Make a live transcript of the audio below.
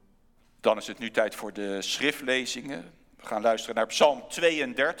Dan is het nu tijd voor de schriftlezingen. We gaan luisteren naar Psalm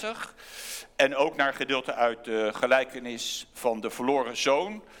 32 en ook naar gedeelte uit de gelijkenis van de verloren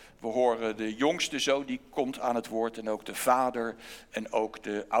zoon. We horen de jongste zoon, die komt aan het woord, en ook de vader en ook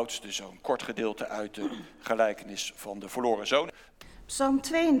de oudste zoon. Kort gedeelte uit de gelijkenis van de verloren zoon. Psalm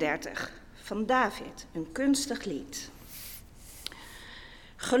 32 van David, een kunstig lied.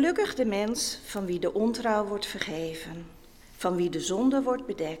 Gelukkig de mens van wie de ontrouw wordt vergeven, van wie de zonde wordt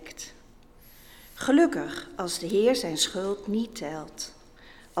bedekt. Gelukkig als de Heer zijn schuld niet telt,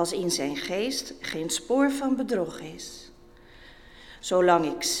 als in zijn geest geen spoor van bedrog is. Zolang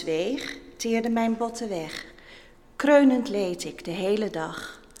ik zweeg, teerde mijn botten weg, kreunend leed ik de hele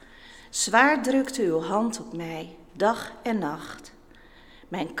dag. Zwaar drukte uw hand op mij, dag en nacht.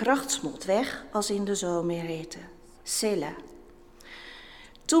 Mijn kracht smolt weg als in de zomerhitte. Selah.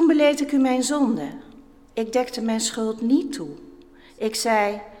 Toen beleed ik u mijn zonde. Ik dekte mijn schuld niet toe. Ik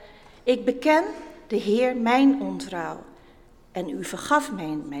zei, ik beken de Heer mijn ontrouw. En u vergaf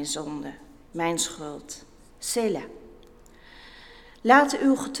mij mijn zonde, mijn schuld. Selah. Laten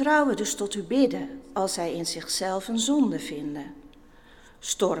uw getrouwen dus tot u bidden, als zij in zichzelf een zonde vinden.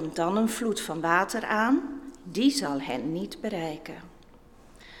 Stormt dan een vloed van water aan, die zal hen niet bereiken.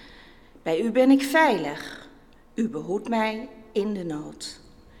 Bij u ben ik veilig, u behoedt mij in de nood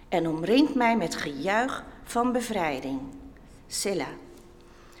en omringt mij met gejuich van bevrijding. Selah.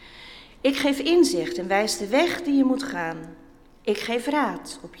 Ik geef inzicht en wijs de weg die je moet gaan. Ik geef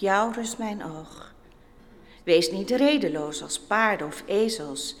raad, op jou rust mijn oog. Wees niet redeloos als paarden of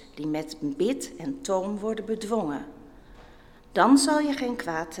ezels die met bit en toom worden bedwongen. Dan zal je geen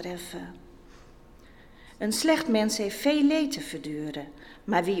kwaad treffen. Een slecht mens heeft veel leed te verduren,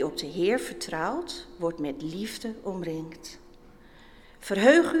 maar wie op de Heer vertrouwt, wordt met liefde omringd.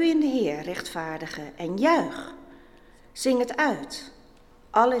 Verheug u in de Heer, rechtvaardigen, en juich. Zing het uit,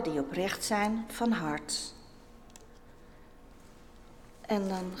 alle die oprecht zijn van hart. En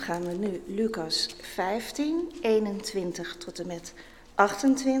dan gaan we nu Lucas 15, 21 tot en met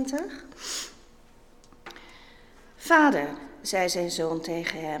 28. Vader, zei zijn zoon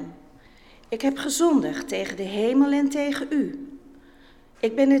tegen hem, ik heb gezondigd tegen de hemel en tegen u.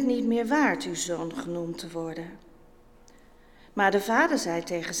 Ik ben het niet meer waard uw zoon genoemd te worden. Maar de vader zei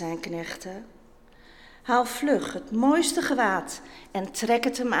tegen zijn knechten, haal vlug het mooiste gewaad en trek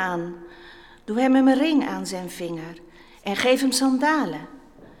het hem aan. Doe hem een ring aan zijn vinger en geef hem sandalen.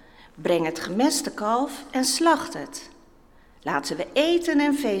 Breng het gemeste kalf en slacht het. Laten we eten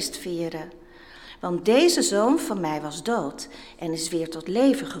en feest vieren. Want deze zoon van mij was dood en is weer tot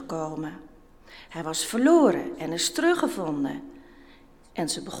leven gekomen. Hij was verloren en is teruggevonden. En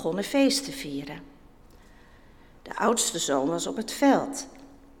ze begonnen feest te vieren. De oudste zoon was op het veld.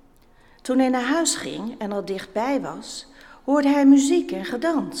 Toen hij naar huis ging en al dichtbij was, hoorde hij muziek en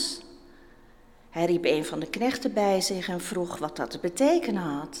gedans. Hij riep een van de knechten bij zich en vroeg wat dat te betekenen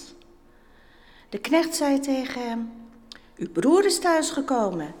had. De knecht zei tegen hem, uw broer is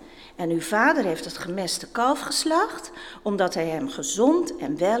thuisgekomen en uw vader heeft het gemeste kalf geslacht, omdat hij hem gezond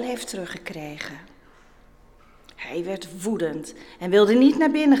en wel heeft teruggekregen. Hij werd woedend en wilde niet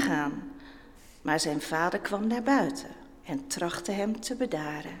naar binnen gaan, maar zijn vader kwam naar buiten en trachtte hem te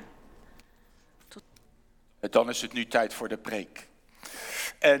bedaren. Dan is het nu tijd voor de preek.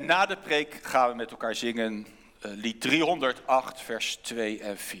 En na de preek gaan we met elkaar zingen lied 308, vers 2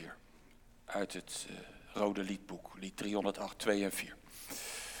 en 4. Uit het Rode Liedboek, lied 308, 2 en 4.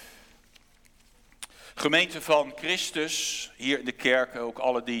 Gemeente van Christus, hier in de kerk, ook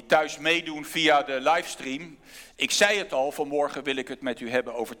alle die thuis meedoen via de livestream. Ik zei het al, vanmorgen wil ik het met u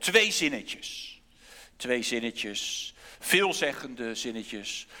hebben over twee zinnetjes. Twee zinnetjes, veelzeggende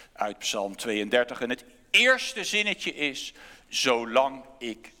zinnetjes uit Psalm 32. En het eerste zinnetje is, zolang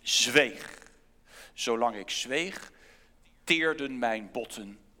ik zweeg. Zolang ik zweeg, teerden mijn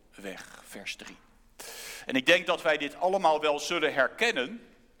botten weg, vers 3. En ik denk dat wij dit allemaal wel zullen herkennen.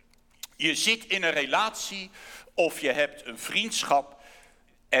 Je zit in een relatie of je hebt een vriendschap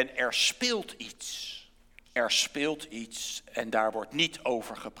en er speelt iets. Er speelt iets en daar wordt niet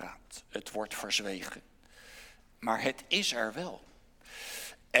over gepraat. Het wordt verzwegen. Maar het is er wel.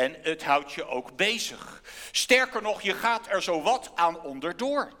 En het houdt je ook bezig. Sterker nog, je gaat er zo wat aan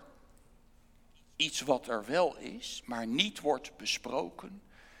onderdoor. Iets wat er wel is, maar niet wordt besproken,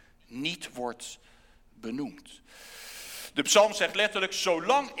 niet wordt benoemd. De psalm zegt letterlijk,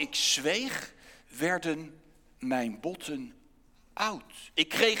 zolang ik zweeg, werden mijn botten oud. Ik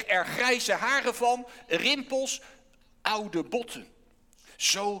kreeg er grijze haren van, rimpels, oude botten.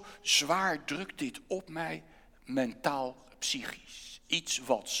 Zo zwaar drukt dit op mij, mentaal, psychisch. Iets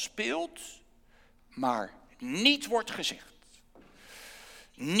wat speelt, maar niet wordt gezegd.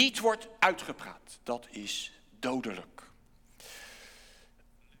 niet wordt uitgepraat, dat is dodelijk.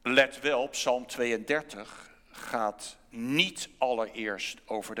 Let wel, Psalm 32 gaat niet allereerst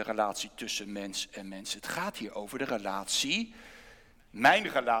over de relatie tussen mens en mens. Het gaat hier over de relatie, mijn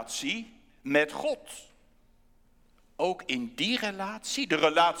relatie met God. Ook in die relatie, de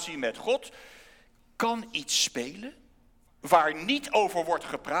relatie met God, kan iets spelen waar niet over wordt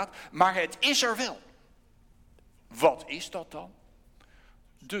gepraat, maar het is er wel. Wat is dat dan?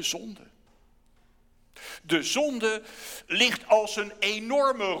 De zonde. De zonde ligt als een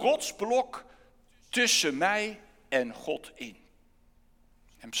enorme rotsblok tussen mij en God in.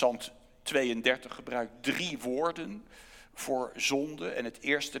 En Psalm 32 gebruikt 3 woorden voor zonde. En het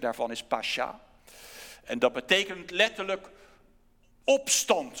eerste daarvan is pascha. En dat betekent letterlijk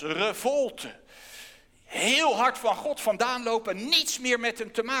opstand, revolte. Heel hard van God vandaan lopen, niets meer met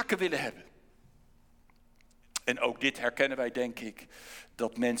hem te maken willen hebben. En ook dit herkennen wij, denk ik,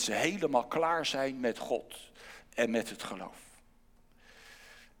 dat mensen helemaal klaar zijn met God en met het geloof.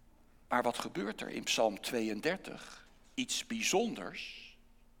 Maar wat gebeurt er in Psalm 32? Iets bijzonders.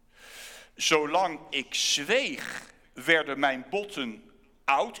 Zolang ik zweeg, werden mijn botten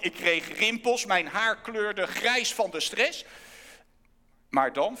oud. Ik kreeg rimpels, mijn haar kleurde grijs van de stress.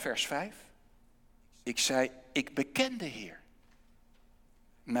 Maar dan, vers 5. Ik zei, ik beken de Heer.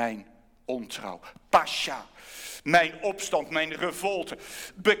 Mijn ontrouw. Pascha. Mijn opstand, mijn revolte.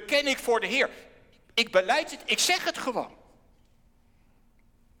 Beken ik voor de Heer. Ik belijd het, ik zeg het gewoon.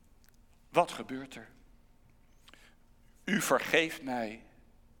 Wat gebeurt er? U vergeeft mij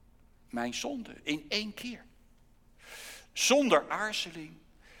mijn zonde in 1 keer. Zonder aarzeling,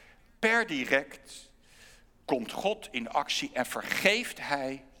 per direct, komt God in actie en vergeeft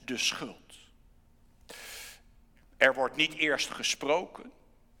hij de schuld. Er wordt niet eerst gesproken.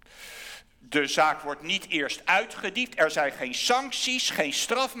 De zaak wordt niet eerst uitgediept. Er zijn geen sancties, geen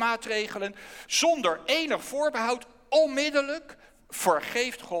strafmaatregelen. Zonder enig voorbehoud, onmiddellijk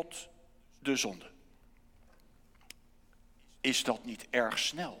vergeeft God de zonde. Is dat niet erg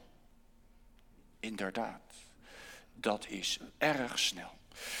snel? Inderdaad, dat is erg snel.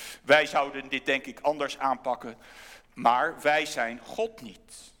 Wij zouden dit denk ik anders aanpakken, maar wij zijn God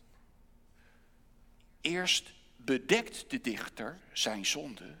niet. Eerst bedekt de dichter zijn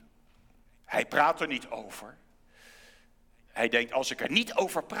zonde. Hij praat er niet over. Hij denkt, als ik er niet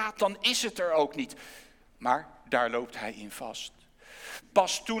over praat, dan is het er ook niet. Maar daar loopt hij in vast.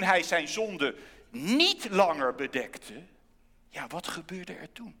 Pas toen hij zijn zonde niet langer bedekte, ja, wat gebeurde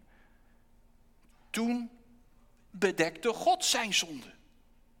er toen? Toen bedekte God zijn zonde.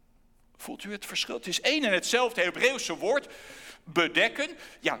 Voelt u het verschil? Het is één en hetzelfde Hebreeuwse woord, bedekken.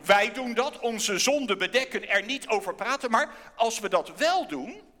 Ja, wij doen dat, onze zonde bedekken, er niet over praten. Maar als we dat wel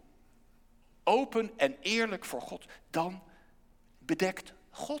doen, open en eerlijk voor God, dan bedekt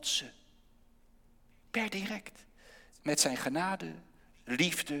God ze. Per direct. Met zijn genade,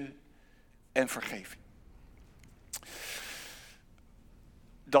 liefde en vergeving.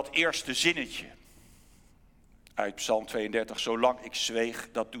 Dat eerste zinnetje uit Psalm 32, zolang ik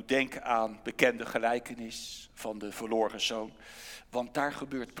zweeg, dat doet denken aan bekende gelijkenis van de verloren zoon. Want daar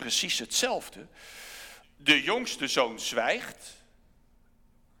gebeurt precies hetzelfde. De jongste zoon zwijgt,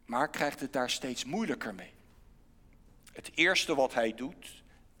 maar krijgt het daar steeds moeilijker mee. Het eerste wat hij doet,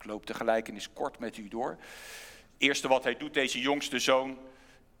 ik loop de gelijkenis kort met u door. Het eerste wat hij doet, deze jongste zoon,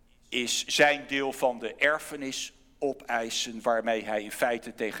 is zijn deel van de erfenis opeisen, waarmee hij in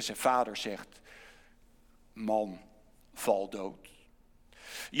feite tegen zijn vader zegt, man, val dood.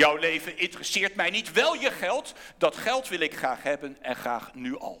 Jouw leven interesseert mij niet, wel je geld, dat geld wil ik graag hebben en graag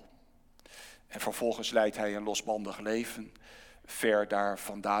nu al. En vervolgens leidt hij een losbandig leven, ver daar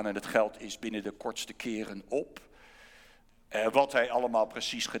vandaan en het geld is binnen de kortste keren op. Wat hij allemaal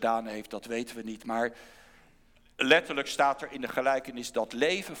precies gedaan heeft, dat weten we niet, maar letterlijk staat er in de gelijkenis dat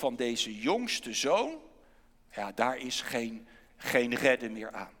leven van deze jongste zoon, ja, daar is geen redden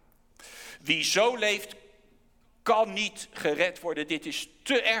meer aan. Wie zo leeft, kan niet gered worden. Dit is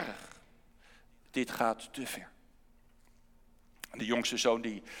te erg. Dit gaat te ver. En de jongste zoon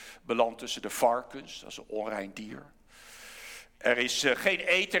die belandt tussen de varkens, dat is een onrein dier. Er is geen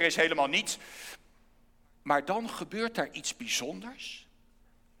eten, er is helemaal niets. Maar dan gebeurt daar iets bijzonders.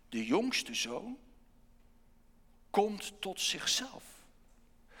 De jongste zoon komt tot zichzelf.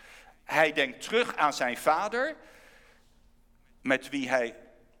 Hij denkt terug aan zijn vader, met wie hij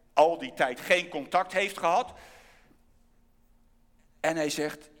al die tijd geen contact heeft gehad. En hij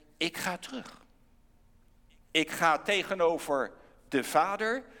zegt, ik ga terug. Ik ga tegenover de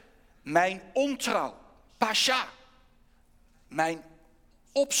vader mijn ontrouw, pascha, mijn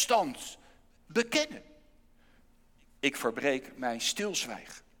opstand bekennen. ik verbreek mijn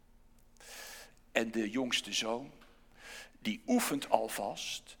stilzwijgen. En de jongste zoon, die oefent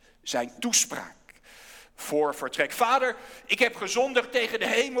alvast zijn toespraak voor vertrek. Vader, ik heb gezondigd tegen de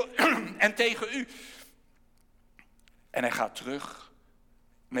hemel en tegen u. En hij gaat terug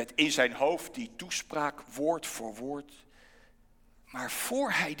met in zijn hoofd die toespraak woord voor woord. Maar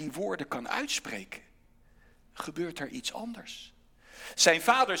voor hij die woorden kan uitspreken, gebeurt er iets anders. Zijn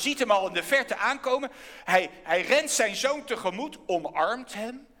vader ziet hem al in de verte aankomen. Hij rent zijn zoon tegemoet, omarmt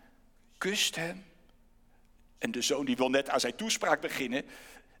hem, kust hem. En de zoon die wil net aan zijn toespraak beginnen.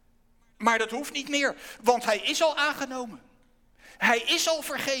 Maar dat hoeft niet meer, want hij is al aangenomen. Hij is al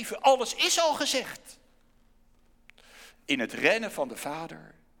vergeven, alles is al gezegd. In het rennen van de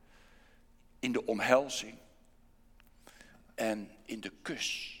vader, in de omhelzing en in de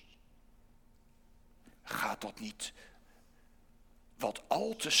kus. Gaat dat niet wat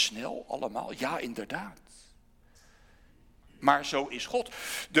al te snel allemaal? Ja, inderdaad. Maar zo is God.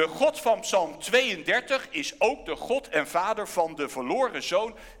 De God van Psalm 32 is ook de God en vader van de verloren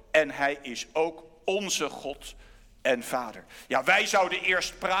zoon. En hij is ook onze God en vader. Ja, wij zouden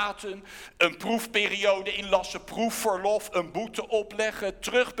eerst praten, een proefperiode inlassen, proefverlof, een boete opleggen,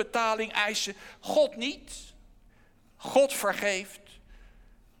 terugbetaling eisen. God niet. God vergeeft.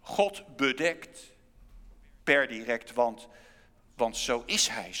 God bedekt per direct, want zo is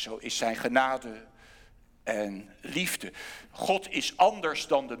hij. Zo is zijn genade en liefde. God is anders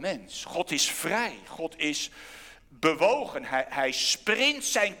dan de mens. God is vrij. God is bewogen. Hij sprint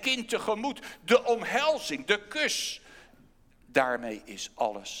zijn kind tegemoet. De omhelzing, de kus. Daarmee is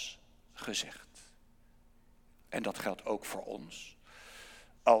alles gezegd. En dat geldt ook voor ons.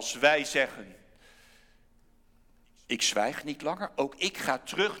 Als wij zeggen, ik zwijg niet langer. Ook ik ga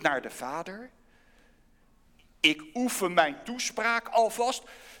terug naar de Vader. Ik oefen mijn toespraak alvast.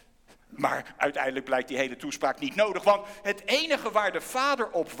 Maar uiteindelijk blijkt die hele toespraak niet nodig. Want het enige waar de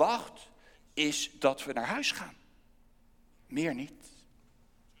Vader op wacht, is dat we naar huis gaan. Meer niet.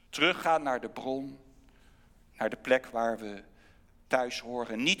 Teruggaan naar de bron. Naar de plek waar we thuis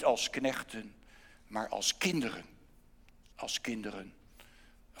horen. Niet als knechten, maar als kinderen. Als kinderen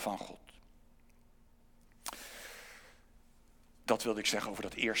van God. Dat wilde ik zeggen over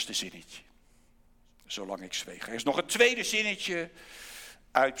dat eerste zinnetje. Zolang ik zweeg. Er is nog een tweede zinnetje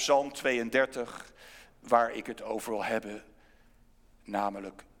uit Psalm 32, waar ik het over wil hebben.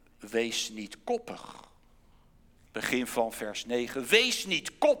 Namelijk, wees niet koppig. Begin van vers 9. Wees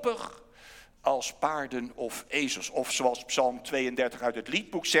niet koppig als paarden of ezels. Of zoals Psalm 32 uit het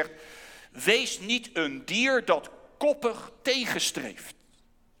liedboek zegt. Wees niet een dier dat koppig tegenstreeft.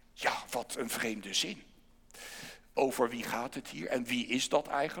 Ja, wat een vreemde zin. Over wie gaat het hier? En wie is dat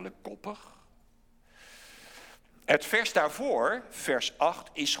eigenlijk, koppig? Het vers daarvoor, vers 8,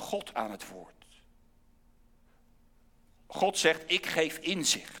 is God aan het woord. God zegt, ik geef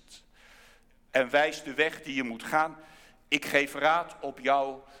inzicht. En wijs de weg die je moet gaan. Ik geef raad, op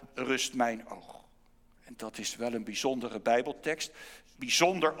jou rust mijn oog. En dat is wel een bijzondere Bijbeltekst.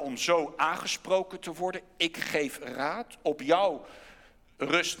 Bijzonder om zo aangesproken te worden. Ik geef raad, op jou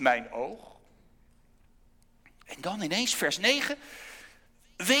rust mijn oog. En dan ineens vers 9.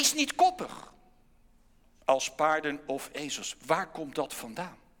 Wees niet koppig als paarden of ezels. Waar komt dat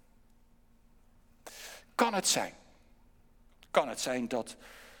vandaan? Kan het zijn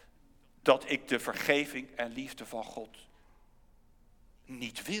dat ik de vergeving en liefde van God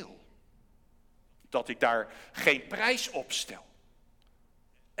niet wil? Dat ik daar geen prijs op stel.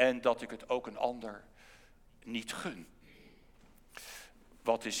 En dat ik het ook een ander niet gun.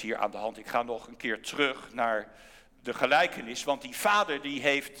 Wat is hier aan de hand? Ik ga nog een keer terug naar de gelijkenis. Want die vader die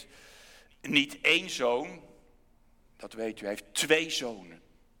heeft niet één zoon. Dat weet u, hij heeft 2 zonen.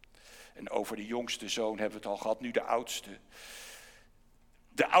 En over de jongste zoon hebben we het al gehad, nu de oudste.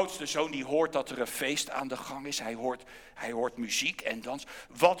 De oudste zoon die hoort dat er een feest aan de gang is. Hij hoort muziek en dans.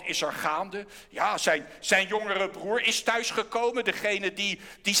 Wat is er gaande? Ja, zijn jongere broer is thuisgekomen. Degene die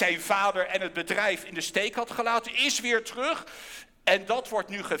zijn vader en het bedrijf in de steek had gelaten, is weer terug. En dat wordt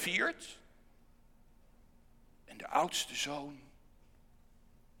nu gevierd. En de oudste zoon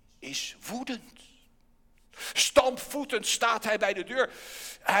is woedend. Stampvoetend staat hij bij de deur.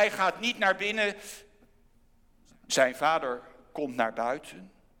 Hij gaat niet naar binnen. Zijn vader komt naar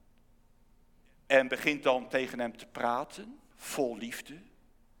buiten. En begint dan tegen hem te praten. Vol liefde.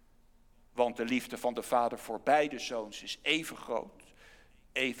 Want de liefde van de vader voor beide zoons is even groot.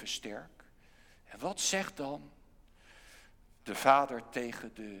 Even sterk. En wat zegt dan de vader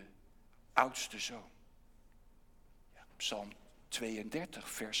tegen de oudste zoon? Ja, Psalm 32,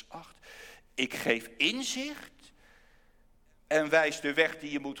 vers 8. Ik geef inzicht en wijs de weg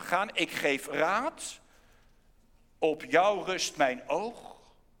die je moet gaan. Ik geef raad, Op jou rust mijn oog.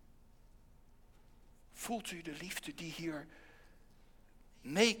 Voelt u de liefde die hier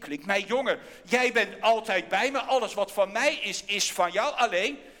meeklinkt? Mijn jongen, jij bent altijd bij me. Alles wat van mij is van jou.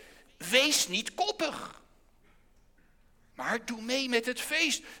 Alleen, wees niet koppig. Maar doe mee met het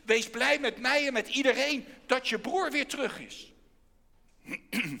feest. Wees blij met mij en met iedereen dat je broer weer terug is.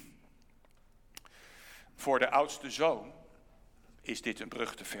 Voor de oudste zoon is dit een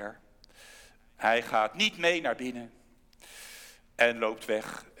brug te ver. Hij gaat niet mee naar binnen en loopt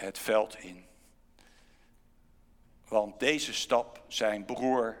weg het veld in. Want deze stap, zijn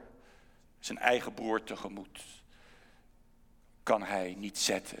eigen broer tegemoet, kan hij niet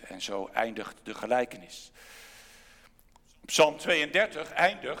zetten. En zo eindigt de gelijkenis. Psalm 32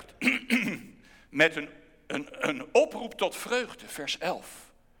 eindigt met een oproep tot vreugde, vers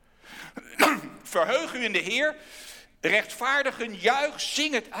 11. Verheug u in de Heer, rechtvaardigen, juich,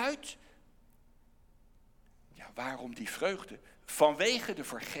 zing het uit. Ja, waarom die vreugde? Vanwege de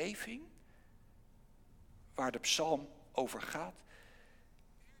vergeving, waar de psalm over gaat.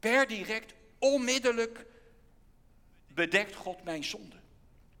 Per direct, onmiddellijk bedekt God mijn zonde.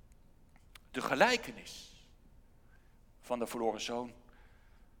 De gelijkenis van de verloren zoon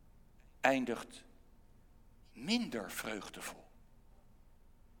eindigt minder vreugdevol.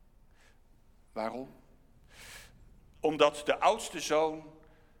 Waarom? Omdat de oudste zoon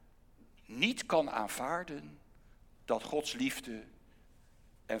niet kan aanvaarden dat Gods liefde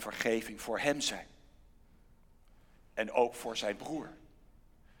en vergeving voor hem zijn. En ook voor zijn broer.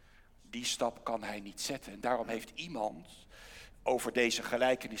 Die stap kan hij niet zetten. En daarom heeft iemand over deze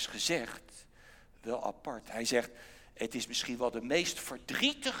gelijkenis gezegd, wel apart. Hij zegt, het is misschien wel de meest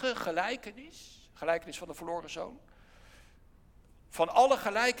verdrietige gelijkenis van de verloren zoon, van alle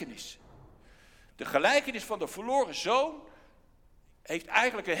gelijkenissen. De gelijkenis van de verloren zoon heeft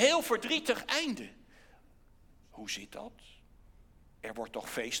eigenlijk een heel verdrietig einde. Hoe zit dat? Er wordt toch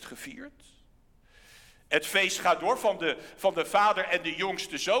feest gevierd? Het feest gaat door van de vader en de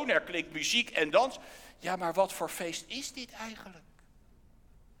jongste zoon. Er klinkt muziek en dans. Ja, maar wat voor feest is dit eigenlijk?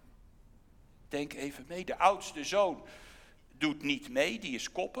 Denk even mee. De oudste zoon doet niet mee, die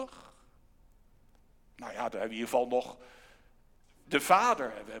is koppig. Nou ja, dan hebben we in ieder geval nog de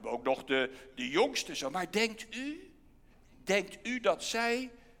vader. En we hebben ook nog de jongste zoon. Maar denkt u dat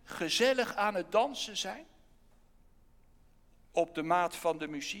zij gezellig aan het dansen zijn? Op de maat van de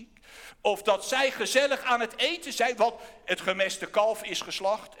muziek? Of dat zij gezellig aan het eten zijn, want het gemeste kalf is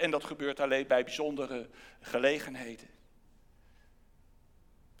geslacht en dat gebeurt alleen bij bijzondere gelegenheden.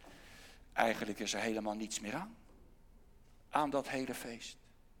 Eigenlijk is er helemaal niets meer aan dat hele feest.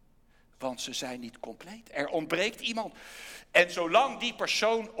 Want ze zijn niet compleet. Er ontbreekt iemand. En zolang die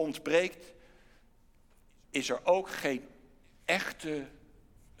persoon ontbreekt, is er ook geen echte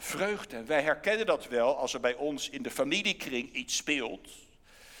vreugde. Wij herkennen dat wel als er bij ons in de familiekring iets speelt.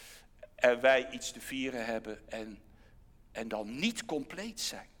 En wij iets te vieren hebben en dan niet compleet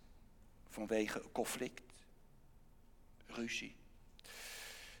zijn. Vanwege conflict, ruzie.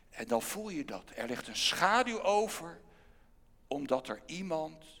 En dan voel je dat. Er ligt een schaduw over, omdat er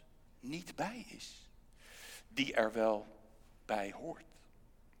iemand niet bij is. Die er wel bij hoort.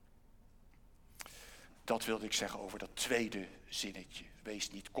 Dat wilde ik zeggen over dat tweede zinnetje. Wees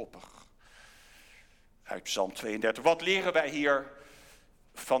niet koppig. Uit Psalm 32. Wat leren wij hier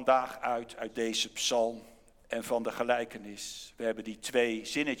vandaag uit deze psalm en van de gelijkenis? We hebben die 2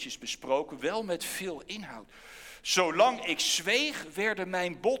 zinnetjes besproken, wel met veel inhoud. Zolang ik zweeg, werden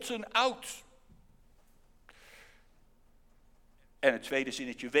mijn botten oud. En het tweede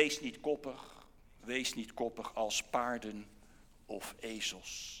zinnetje, wees niet koppig. Wees niet koppig als paarden of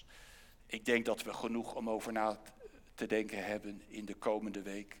ezels. Ik denk dat we genoeg om over na te denken hebben in de komende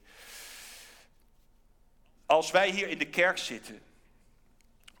week. Als wij hier in de kerk zitten,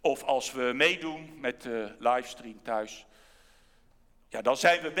 of als we meedoen met de livestream thuis, ja, dan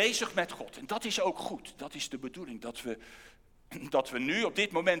zijn we bezig met God. En dat is ook goed. Dat is de bedoeling. Dat we nu op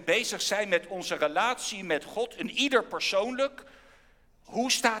dit moment bezig zijn met onze relatie met God. En ieder persoonlijk.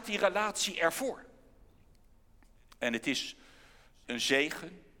 Hoe staat die relatie ervoor? En het is een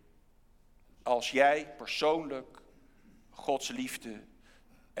zegen als jij persoonlijk Gods liefde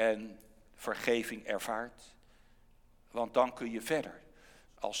en vergeving ervaart. Want dan kun je verder.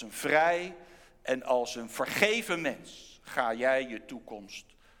 Als een vrij en als een vergeven mens ga jij je toekomst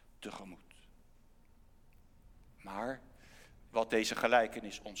tegemoet. Maar wat deze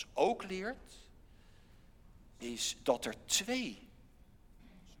gelijkenis ons ook leert, is dat er 2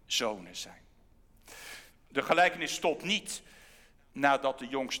 zonen zijn. De gelijkenis stopt niet nadat de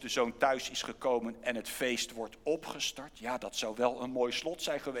jongste zoon thuis is gekomen en het feest wordt opgestart. Ja, dat zou wel een mooi slot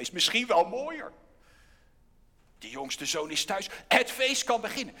zijn geweest. Misschien wel mooier. de jongste zoon is thuis, het feest kan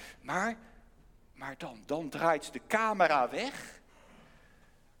beginnen. Maar dan draait de camera weg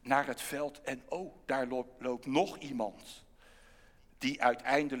naar het veld en daar loopt nog iemand die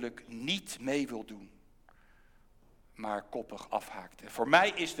uiteindelijk niet mee wil doen, maar koppig afhaakt. En voor mij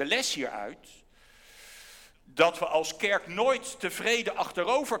is de les hieruit dat we als kerk nooit tevreden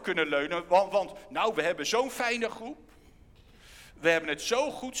achterover kunnen leunen, want we hebben zo'n fijne groep, we hebben het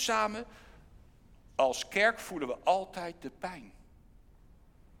zo goed samen. Als kerk voelen we altijd de pijn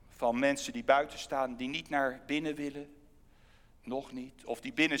van mensen die buiten staan, die niet naar binnen willen, nog niet, of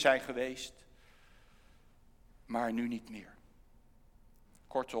die binnen zijn geweest, maar nu niet meer.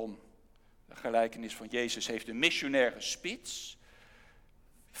 Kortom, de gelijkenis van Jezus heeft een missionaire spits.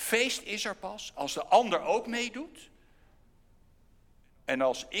 Feest is er pas als de ander ook meedoet. En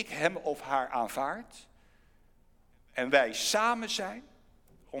als ik hem of haar aanvaard en wij samen zijn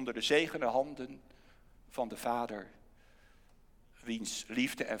onder de zegene handen van de Vader, wiens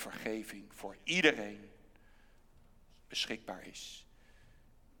liefde en vergeving voor iedereen beschikbaar is.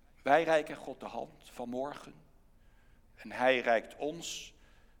 Wij reiken God de hand vanmorgen en hij reikt ons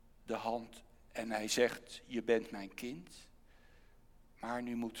de hand en hij zegt, je bent mijn kind. Maar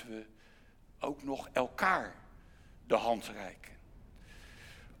nu moeten we ook nog elkaar de hand reiken.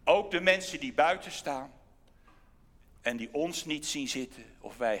 Ook de mensen die buiten staan en die ons niet zien zitten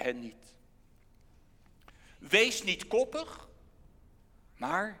of wij hen niet. Wees niet koppig,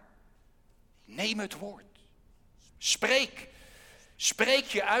 maar neem het woord. Spreek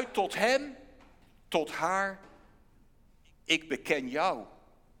je uit tot hem, tot haar. Ik beken jou,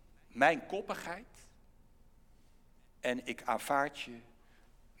 mijn koppigheid. En ik aanvaard je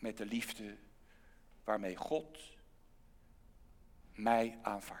met de liefde waarmee God mij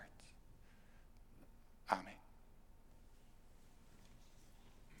aanvaardt. Amen.